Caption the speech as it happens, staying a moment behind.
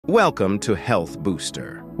Welcome to Health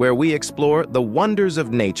Booster, where we explore the wonders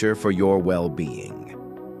of nature for your well-being.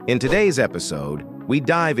 In today's episode, we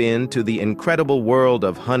dive into the incredible world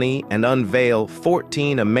of honey and unveil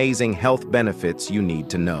 14 amazing health benefits you need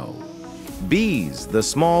to know. Bees, the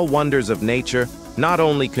small wonders of nature, not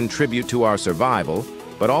only contribute to our survival,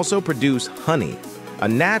 but also produce honey, a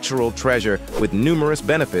natural treasure with numerous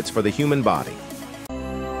benefits for the human body.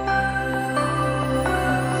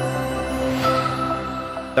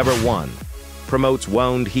 Number 1. Promotes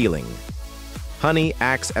wound healing. Honey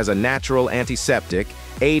acts as a natural antiseptic,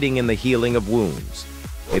 aiding in the healing of wounds.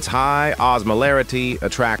 Its high osmolarity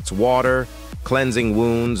attracts water, cleansing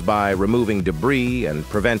wounds by removing debris and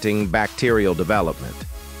preventing bacterial development.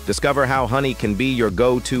 Discover how honey can be your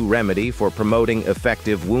go-to remedy for promoting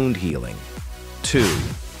effective wound healing. 2.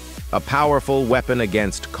 A powerful weapon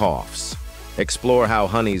against coughs. Explore how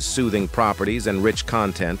honey's soothing properties and rich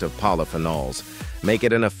content of polyphenols make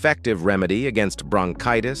it an effective remedy against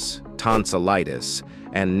bronchitis, tonsillitis,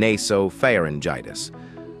 and nasopharyngitis.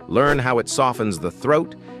 Learn how it softens the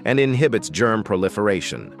throat and inhibits germ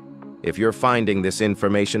proliferation. If you're finding this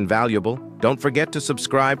information valuable, don't forget to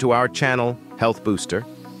subscribe to our channel, Health Booster,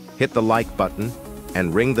 hit the like button,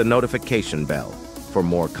 and ring the notification bell for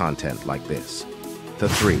more content like this.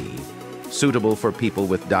 3. Suitable for people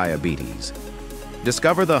with diabetes.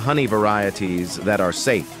 Discover the honey varieties that are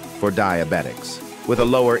safe for diabetics, with a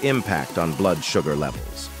lower impact on blood sugar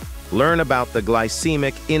levels. Learn about the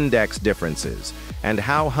glycemic index differences and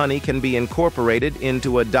how honey can be incorporated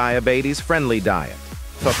into a diabetes-friendly diet.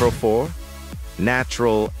 4.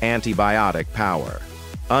 Natural antibiotic power.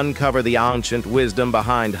 Uncover the ancient wisdom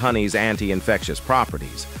behind honey's anti-infectious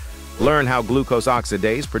properties. Learn how glucose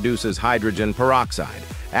oxidase produces hydrogen peroxide,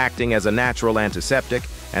 acting as a natural antiseptic,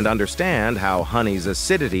 and understand how honey's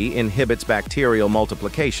acidity inhibits bacterial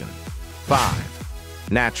multiplication. 5.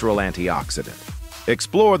 Natural antioxidant.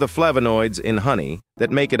 Explore the flavonoids in honey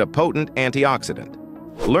that make it a potent antioxidant.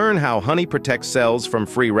 Learn how honey protects cells from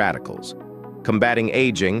free radicals, combating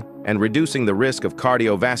aging and reducing the risk of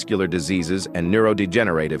cardiovascular diseases and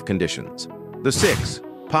neurodegenerative conditions. 6.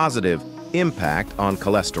 Positive impact on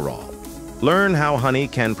cholesterol. Learn how honey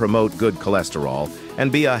can promote good cholesterol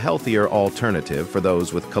and be a healthier alternative for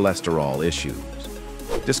those with cholesterol issues.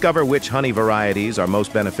 Discover which honey varieties are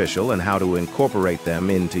most beneficial and how to incorporate them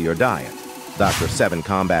into your diet. Dr. 7.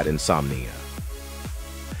 Combat insomnia.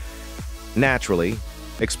 Naturally,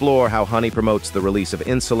 explore how honey promotes the release of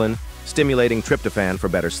insulin, stimulating tryptophan for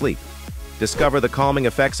better sleep. Discover the calming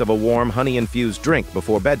effects of a warm honey-infused drink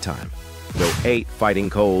before bedtime. 8. Fighting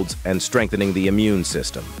colds and strengthening the immune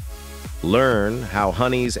system. Learn how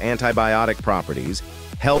honey's antibiotic properties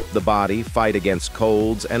help the body fight against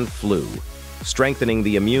colds and flu, strengthening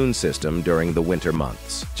the immune system during the winter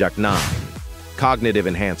months. 9. Cognitive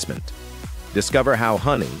enhancement. Discover how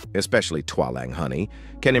honey, especially Twalang honey,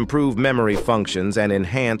 can improve memory functions and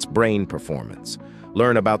enhance brain performance.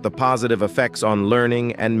 Learn about the positive effects on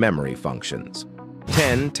learning and memory functions.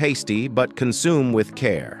 10. Tasty, but consume with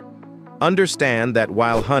care. Understand that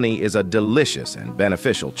while honey is a delicious and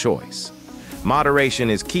beneficial choice,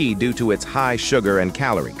 moderation is key due to its high sugar and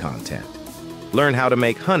calorie content. Learn how to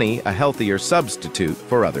make honey a healthier substitute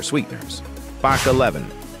for other sweeteners. 11.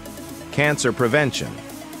 Cancer prevention.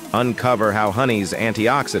 Uncover how honey's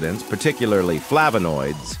antioxidants, particularly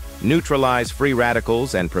flavonoids, neutralize free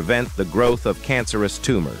radicals and prevent the growth of cancerous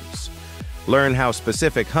tumors. Learn how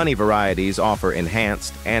specific honey varieties offer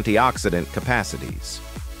enhanced antioxidant capacities.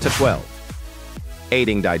 12.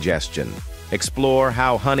 Aiding digestion. Explore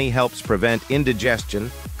how honey helps prevent indigestion,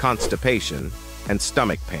 constipation, and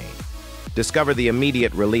stomach pain. Discover the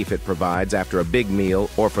immediate relief it provides after a big meal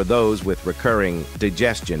or for those with recurring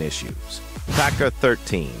digestion issues. Factor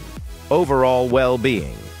 13. Overall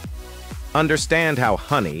well-being. Understand how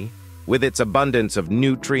honey, with its abundance of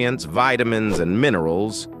nutrients, vitamins, and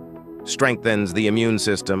minerals, strengthens the immune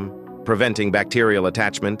system, preventing bacterial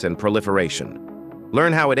attachment and proliferation.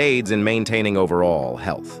 Learn how it aids in maintaining overall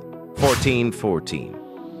health. 14.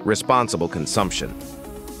 Responsible consumption.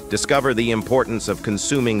 Discover the importance of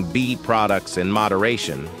consuming bee products in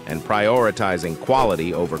moderation and prioritizing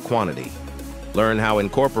quality over quantity. Learn how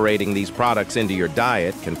incorporating these products into your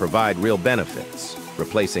diet can provide real benefits,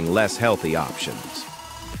 replacing less healthy options.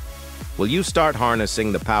 Will you start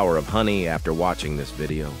harnessing the power of honey after watching this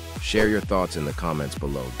video? Share your thoughts in the comments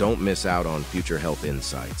below. Don't miss out on future health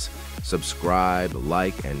insights. Subscribe,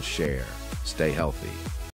 like, and share. Stay healthy.